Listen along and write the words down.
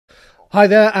Hi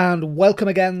there and welcome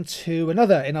again to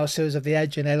another in our series of the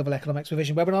Edge and A-Level Economics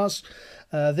Revision webinars.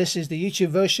 This is the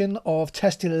YouTube version of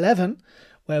Test 11,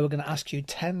 where we're going to ask you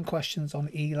 10 questions on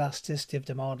elasticity of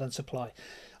demand and supply.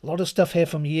 A lot of stuff here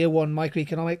from Year 1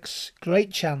 Microeconomics.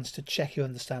 Great chance to check your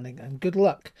understanding and good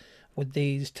luck with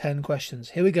these 10 questions.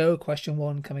 Here we go, question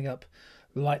 1 coming up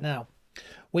right now.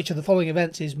 Which of the following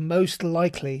events is most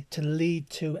likely to lead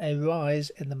to a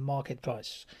rise in the market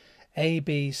price? A,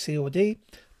 B, C or D?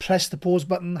 Press the pause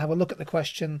button, have a look at the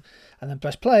question, and then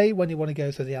press play when you want to go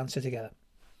through the answer together.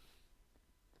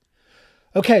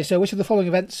 Okay, so which of the following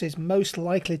events is most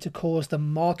likely to cause the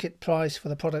market price for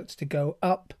the products to go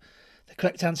up? The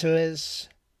correct answer is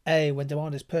A, when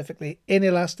demand is perfectly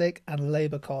inelastic and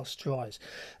labour costs rise.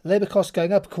 Labour costs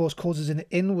going up, of course, causes an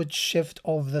inward shift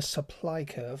of the supply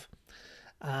curve.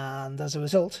 And as a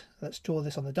result, let's draw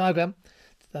this on the diagram.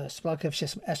 The supply curve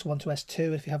shifts from S1 to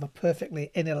S2. If you have a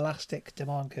perfectly inelastic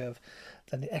demand curve,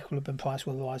 then the equilibrium price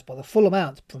will rise by the full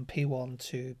amount from P1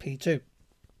 to P2.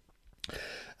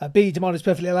 B, demand is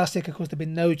perfectly elastic. Of course, there'll be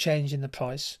no change in the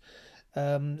price.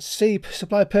 C,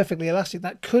 supply perfectly elastic.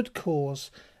 That could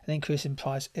cause an increase in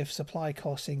price if supply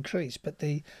costs increase. But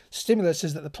the stimulus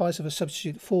is that the price of a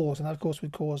substitute falls, and that, of course,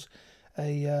 would cause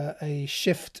a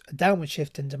downward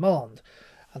shift in demand,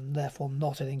 and therefore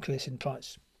not an increase in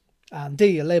price. And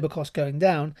D, a labour cost going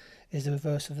down, is the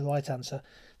reverse of the right answer.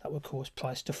 That would cause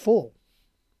price to fall.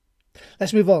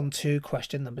 Let's move on to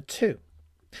question number 2.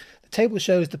 The table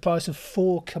shows the price of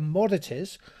 4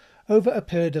 commodities over a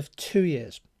period of 2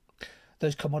 years.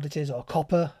 Those commodities are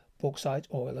copper, bauxite,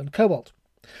 oil and cobalt.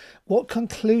 What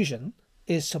conclusion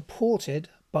is supported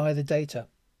by the data?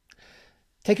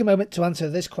 Take a moment to answer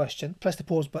this question. Press the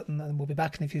pause button and we'll be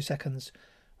back in a few seconds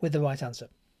with the right answer.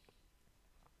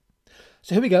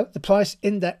 So here we go, the price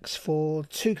index for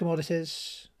 4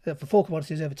 commodities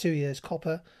over 2 years,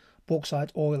 copper,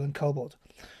 bauxite, oil and cobalt.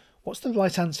 What's the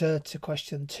right answer to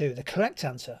question 2? The correct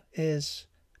answer is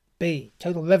B,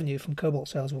 total revenue from cobalt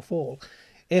sales will fall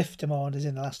if demand is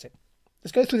inelastic.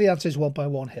 Let's go through the answers one by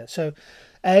one here. So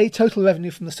A, total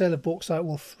revenue from the sale of bauxite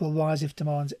will rise if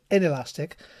demand is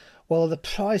inelastic. Well, the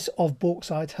price of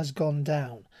bauxite has gone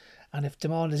down, and if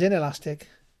demand is inelastic,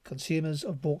 consumers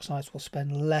of bauxite will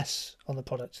spend less on the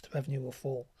product. The revenue will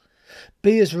fall.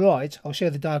 B is right. I'll show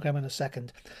the diagram in a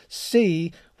second.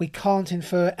 C, we can't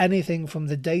infer anything from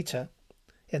the data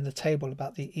in the table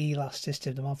about the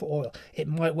elasticity of demand for oil. It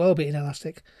might well be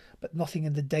inelastic, but nothing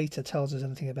in the data tells us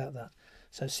anything about that.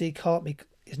 So C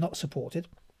is not supported.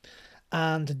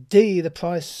 And D, the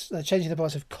changing the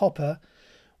price of copper,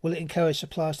 will it encourage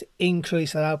suppliers to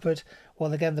increase their output?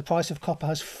 Well, again, the price of copper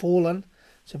has fallen.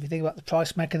 So if you think about the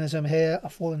price mechanism here, a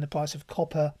fall in the price of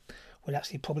copper would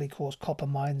actually probably cause copper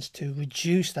mines to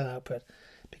reduce their output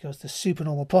because the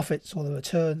supernormal profits or the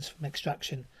returns from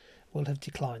extraction will have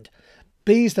declined.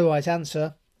 B is the right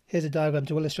answer. Here's a diagram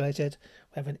to illustrate it.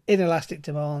 We have an inelastic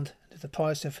demand. If the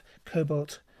price of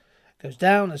cobalt goes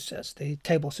down, as the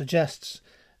table suggests,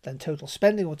 then total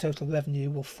spending or total revenue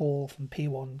will fall from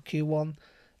P1 Q1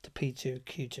 to P2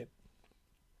 Q2.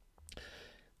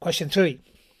 Question 3.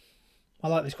 I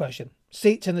like this question.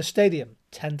 Seats in the stadium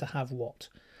tend to have what?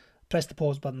 Press the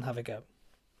pause button, have a go.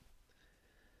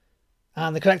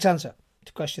 And the correct answer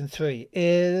to question 3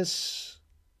 is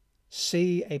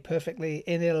C, a perfectly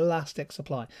inelastic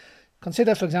supply.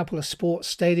 Consider, for example, a sports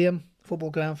stadium, football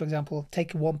ground, for example.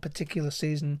 Take one particular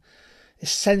season.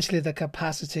 Essentially, the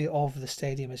capacity of the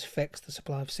stadium is fixed. The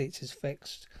supply of seats is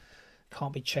fixed.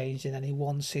 Can't be changed in any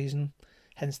one season.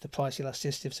 Hence, the price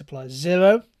elasticity of supply is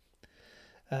 0.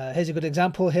 Here's a good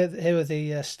example. Here are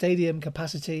the stadium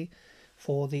capacity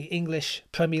for the English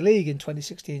Premier League in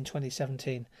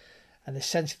 2016-2017. And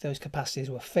essentially those capacities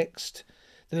were fixed.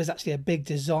 There is actually a big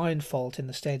design fault in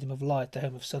the Stadium of Light, the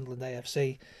home of Sunderland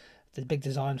AFC. The big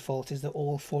design fault is that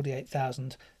all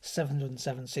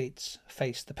 48,707 seats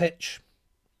face the pitch.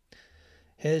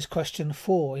 Here's question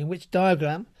 4. In which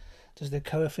diagram does the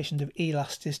coefficient of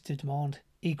elasticity of demand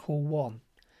equal 1?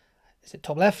 Is it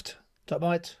top left, top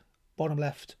right, bottom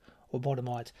left or bottom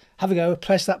right? Have a go,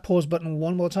 press that pause button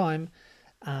one more time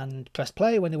and press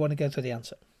play when you want to go through the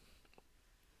answer.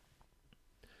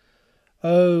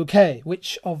 Okay,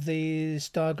 which of these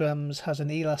diagrams has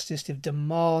an elasticity of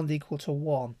demand equal to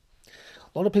 1?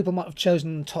 A lot of people might have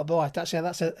chosen top right. Actually,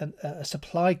 that's a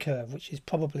supply curve, which is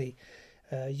probably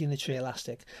unitary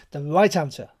elastic. The right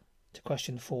answer to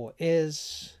question 4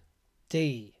 is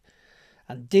D.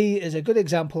 And D is a good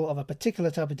example of a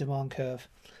particular type of demand curve.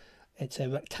 It's a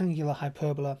rectangular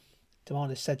hyperbola.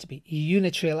 Demand is said to be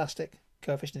unitary elastic.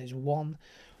 Coefficient is 1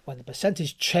 when the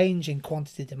percentage change in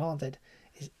quantity demanded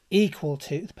is equal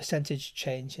to the percentage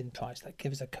change in price. That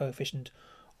gives a coefficient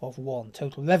of 1.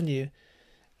 Total revenue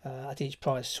at each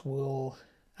price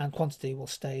and quantity will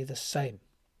stay the same.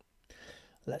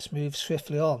 Let's move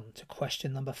swiftly on to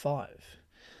question number 5.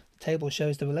 The table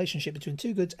shows the relationship between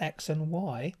two goods X and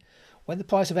Y. When the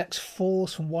price of X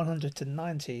falls from 100 to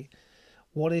 90,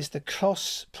 what is the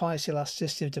cross price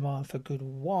elasticity of demand for good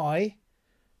Y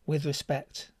with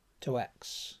respect to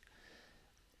X?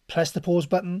 Press the pause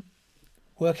button,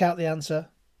 work out the answer,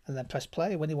 and then press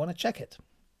play when you want to check it.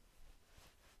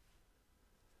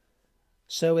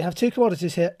 So we have two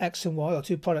commodities here, X and Y, or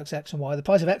two products X and Y. The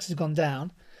price of X has gone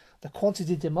down. The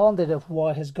quantity demanded of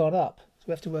Y has gone up. So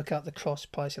we have to work out the cross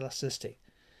price elasticity.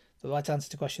 The right answer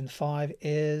to question 5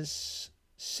 is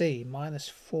C,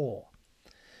 -4.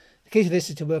 The key to this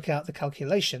is to work out the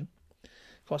calculation.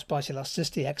 Cross price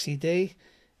elasticity, XED,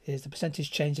 is the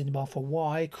percentage change in demand for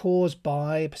Y caused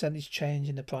by a percentage change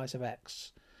in the price of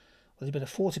X. Well, there's been a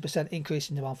 40% increase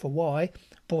in demand for Y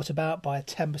brought about by a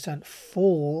 10%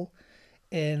 fall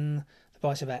in the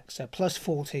price of X. So plus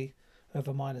 40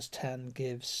 over minus 10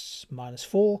 gives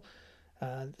 -4.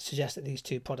 Suggests that these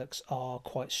two products are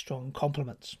quite strong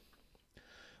complements.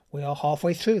 We are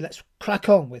halfway through. Let's crack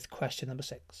on with question number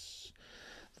 6.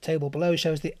 The table below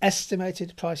shows the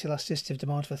estimated price elasticity of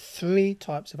demand for 3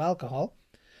 types of alcohol.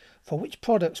 For which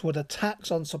products would a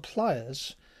tax on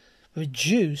suppliers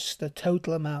reduce the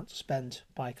total amount spent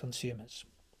by consumers?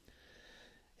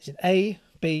 Is it A,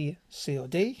 B, C or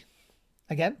D?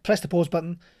 Again, press the pause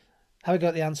button, have a go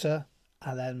at the answer,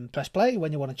 and then press play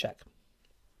when you want to check.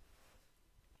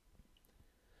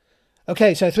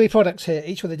 Okay, so 3 products here,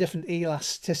 each with a different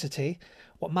elasticity.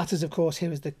 What matters, of course,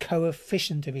 here is the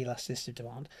coefficient of elasticity of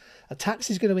demand. A tax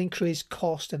is going to increase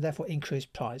cost and therefore increase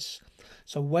price.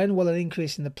 So when will an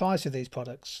increase in the price of these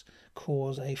products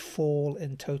cause a fall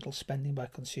in total spending by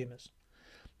consumers?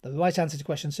 The right answer to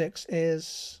question 6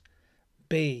 is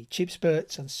B, cheap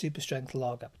spirits and super strength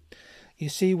lager. You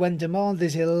see, when demand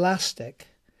is elastic,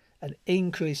 an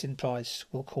increase in price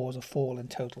will cause a fall in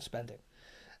total spending.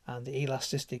 And the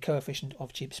elasticity coefficient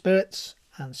of cheap spirits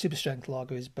and super strength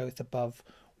lager is both above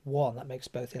 1. That makes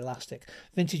both elastic.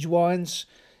 Vintage wines,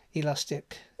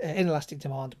 inelastic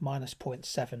demand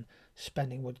 -0.7,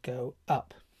 spending would go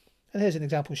up. And here's an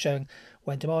example showing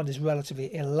when demand is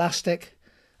relatively elastic,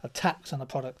 a tax on a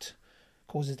product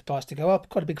causes the price to go up,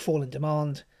 quite a big fall in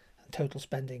demand, and total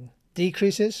spending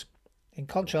decreases. In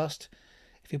contrast,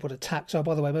 if you put a tax, oh,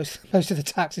 by the way, most of the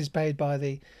tax is paid by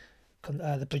the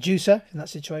producer in that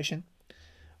situation,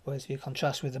 whereas if you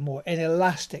contrast with a more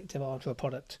inelastic demand for a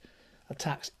product, a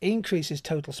tax increases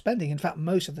total spending. In fact,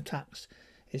 most of the tax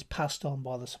is passed on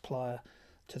by the supplier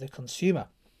to the consumer.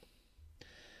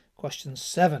 Question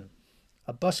 7.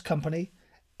 A bus company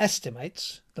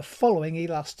estimates the following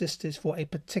elasticities for a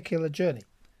particular journey.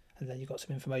 And then you've got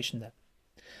some information there.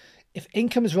 If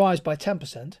incomes rise by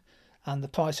 10% and the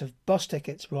price of bus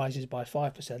tickets rises by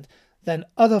 5%, then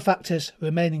other factors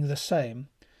remaining the same,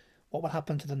 what will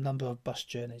happen to the number of bus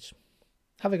journeys?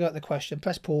 Have a go at the question,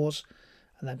 press pause,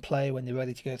 and then play when you're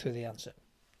ready to go through the answer.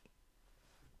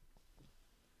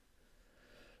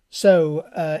 So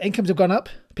incomes have gone up,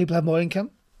 people have more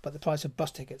income, but the price of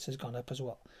bus tickets has gone up as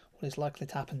well. What is likely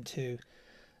to happen to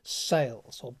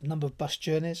sales or number of bus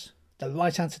journeys? The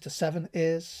right answer to 7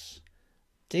 is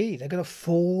D. They're going to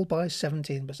fall by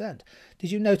 17%.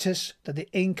 Did you notice that the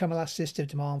income elasticity of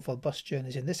demand for bus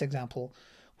journeys in this example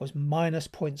was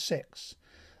 -0.6?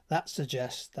 That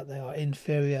suggests that they are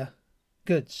inferior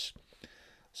goods.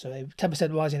 So a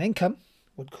 10% rise in income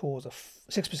would cause a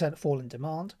 6% fall in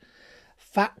demand.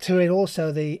 Factor in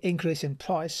also the increase in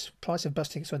price. Price of bus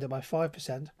tickets went up by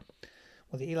 5%.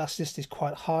 Well, the elasticity is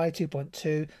quite high,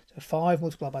 2.2. So 5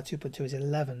 multiplied by 2.2 is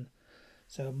 11.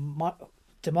 So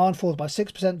demand falls by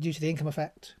 6% due to the income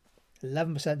effect,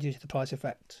 11% due to the price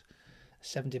effect,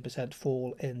 70%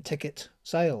 fall in ticket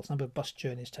sales, number of bus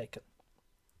journeys taken.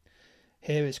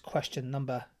 Here is question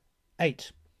number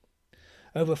 8.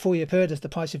 Over a 4-year period, as the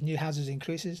price of new houses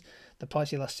increases, the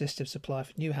price elasticity of supply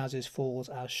for new houses falls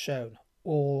as shown.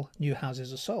 All new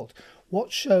houses are sold.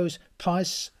 What shows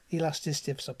price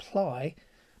elasticity of supply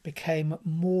became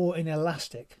more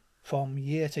inelastic from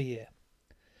year to year?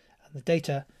 And the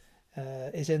data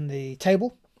is in the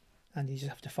table, and you just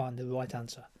have to find the right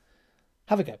answer.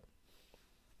 Have a go.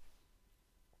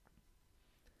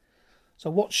 So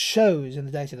what shows in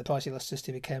the data the price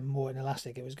elasticity became more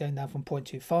inelastic? It was going down from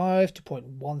 0.25 to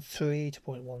 0.13 to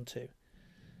 0.12.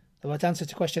 The right answer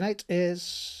to question 8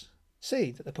 is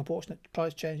C, that the proportionate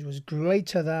price change was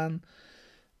greater than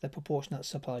the proportionate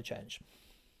supply change.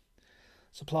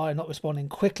 Supply not responding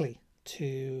quickly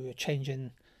to a change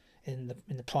in in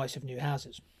the price of new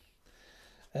houses.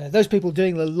 Those people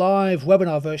doing the live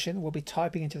webinar version will be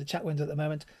typing into the chat window at the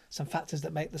moment some factors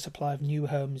that make the supply of new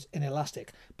homes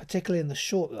inelastic, particularly in the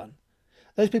short run.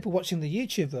 Those people watching the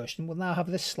YouTube version will now have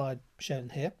this slide shown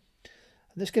here.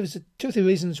 This gives 2 or 3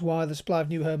 reasons why the supply of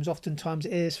new homes oftentimes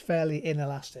is fairly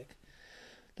inelastic.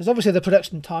 There's obviously the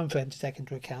production time frame to take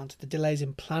into account. The delays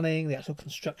in planning, the actual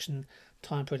construction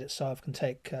time period itself can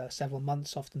take several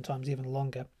months, oftentimes even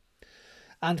longer.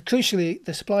 And crucially,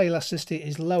 the supply elasticity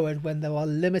is lowered when there are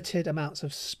limited amounts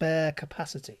of spare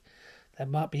capacity. There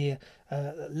might be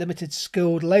limited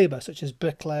skilled labour, such as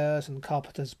bricklayers and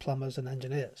carpenters, plumbers and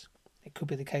engineers. It could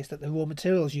be the case that the raw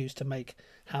materials used to make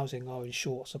housing are in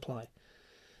short supply.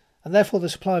 And therefore the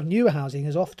supply of new housing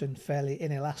is often fairly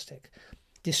inelastic,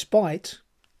 despite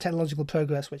technological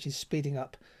progress which is speeding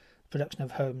up production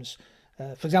of homes.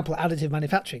 For example, additive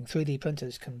manufacturing, 3D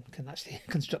printers can actually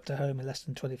construct a home in less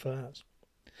than 24 hours.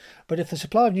 But if the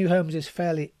supply of new homes is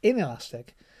fairly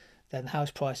inelastic, then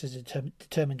house prices are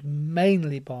determined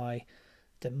mainly by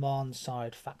demand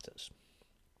side factors.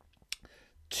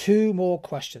 2 more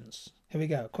questions. Here we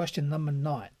go. Question number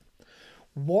 9.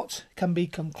 What can be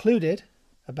concluded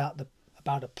about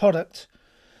a product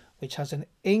which has an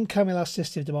income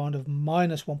elasticity of demand of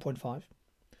minus 1.5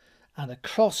 and a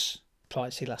cross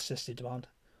price elasticity demand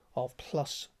of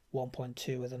plus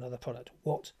 1.2 with another product?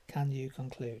 What can you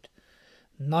conclude?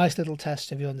 Nice little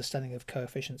test of your understanding of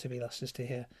coefficients of elasticity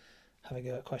here. Have a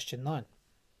go at question 9.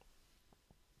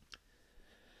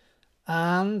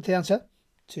 And the answer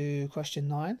to question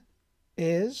 9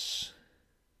 is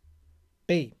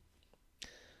B.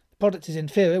 The product is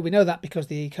inferior. We know that because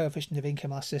the coefficient of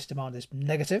income elasticity demand is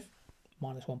negative,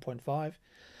 minus 1.5,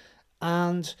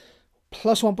 and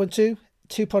plus 1.2,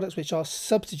 2 products which are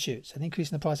substitutes. An increase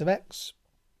in the price of X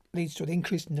leads to an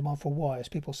increase in demand for Y as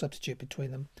people substitute between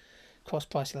them. Cross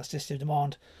price elasticity of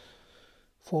demand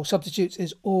for substitutes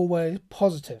is always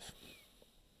positive.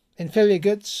 Inferior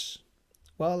goods,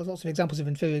 well, there's lots of examples of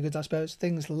inferior goods, I suppose.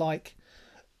 Things like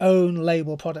own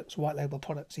label products, white label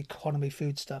products, economy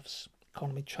foodstuffs,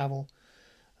 economy travel,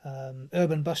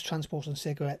 urban bus transport and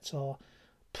cigarettes are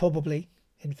probably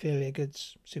inferior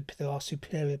goods. There are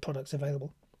superior products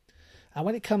available. And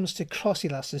when it comes to cross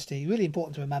elasticity, really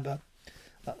important to remember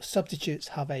that substitutes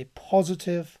have a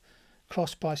positive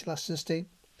cross price elasticity.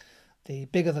 The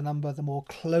bigger the number, the more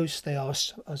close they are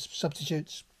as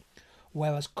substitutes,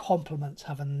 whereas complements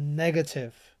have a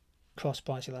negative cross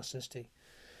price elasticity.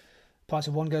 Price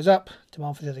of one goes up,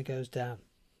 demand for the other goes down.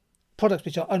 Products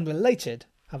which are unrelated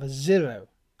have a 0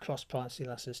 cross price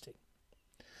elasticity.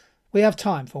 We have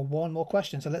time for 1 more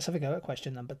question, so let's have a go at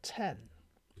question number 10.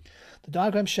 The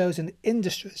diagram shows an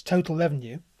industry's total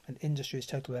revenue,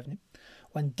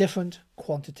 when different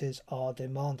quantities are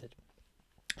demanded.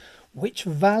 Which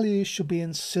values should be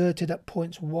inserted at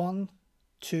points 1,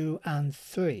 2 and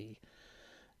 3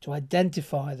 to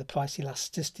identify the price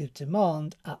elasticity of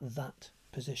demand at that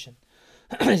position?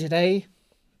 Is it A,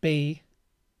 B,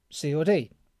 C or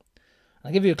D?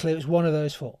 I'll give you a clue, it's one of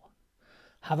those 4.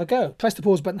 Have a go. Press the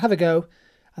pause button, have a go,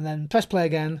 and then press play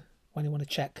again when you want to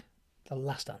check the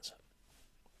last answer.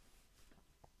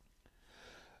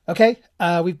 Okay,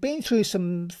 we've been through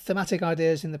some thematic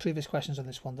ideas in the previous questions on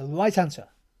this one. The right answer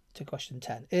to question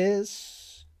 10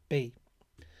 is B.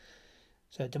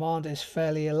 So demand is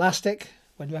fairly elastic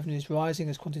when revenue is rising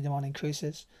as quantity demand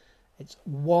increases. It's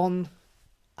 1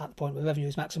 at the point where revenue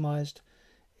is maximised.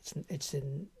 It's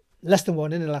in less than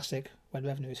 1 inelastic when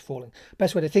revenue is falling.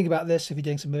 Best way to think about this, if you're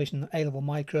doing some revision A-level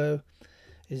micro,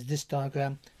 is this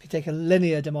diagram. If you take a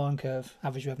linear demand curve,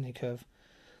 average revenue curve,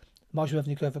 marginal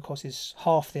revenue curve, of course, is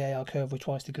half the AR curve with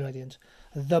twice the gradient.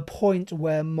 The point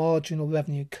where marginal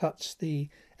revenue cuts the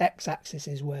x-axis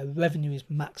is where revenue is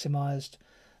maximised.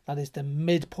 That is the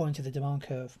midpoint of the demand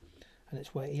curve, and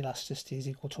it's where elasticity is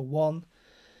equal to 1.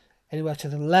 Anywhere to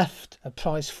the left, a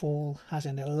price fall has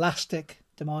an elastic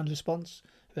demand response.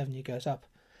 Revenue goes up.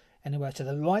 Anywhere to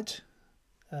the right,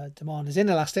 demand is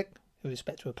inelastic with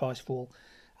respect to a price fall,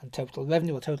 and total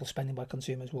revenue or total spending by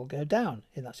consumers will go down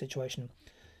in that situation.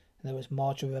 In other words,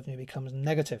 marginal revenue becomes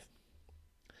negative.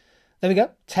 There we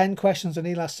go. 10 questions on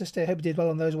elasticity. I hope you did well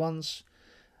on those ones.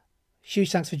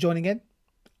 Huge thanks for joining in,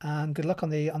 and good luck on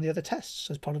the other tests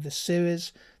as part of this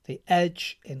series, the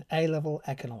Edge in A-Level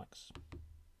Economics.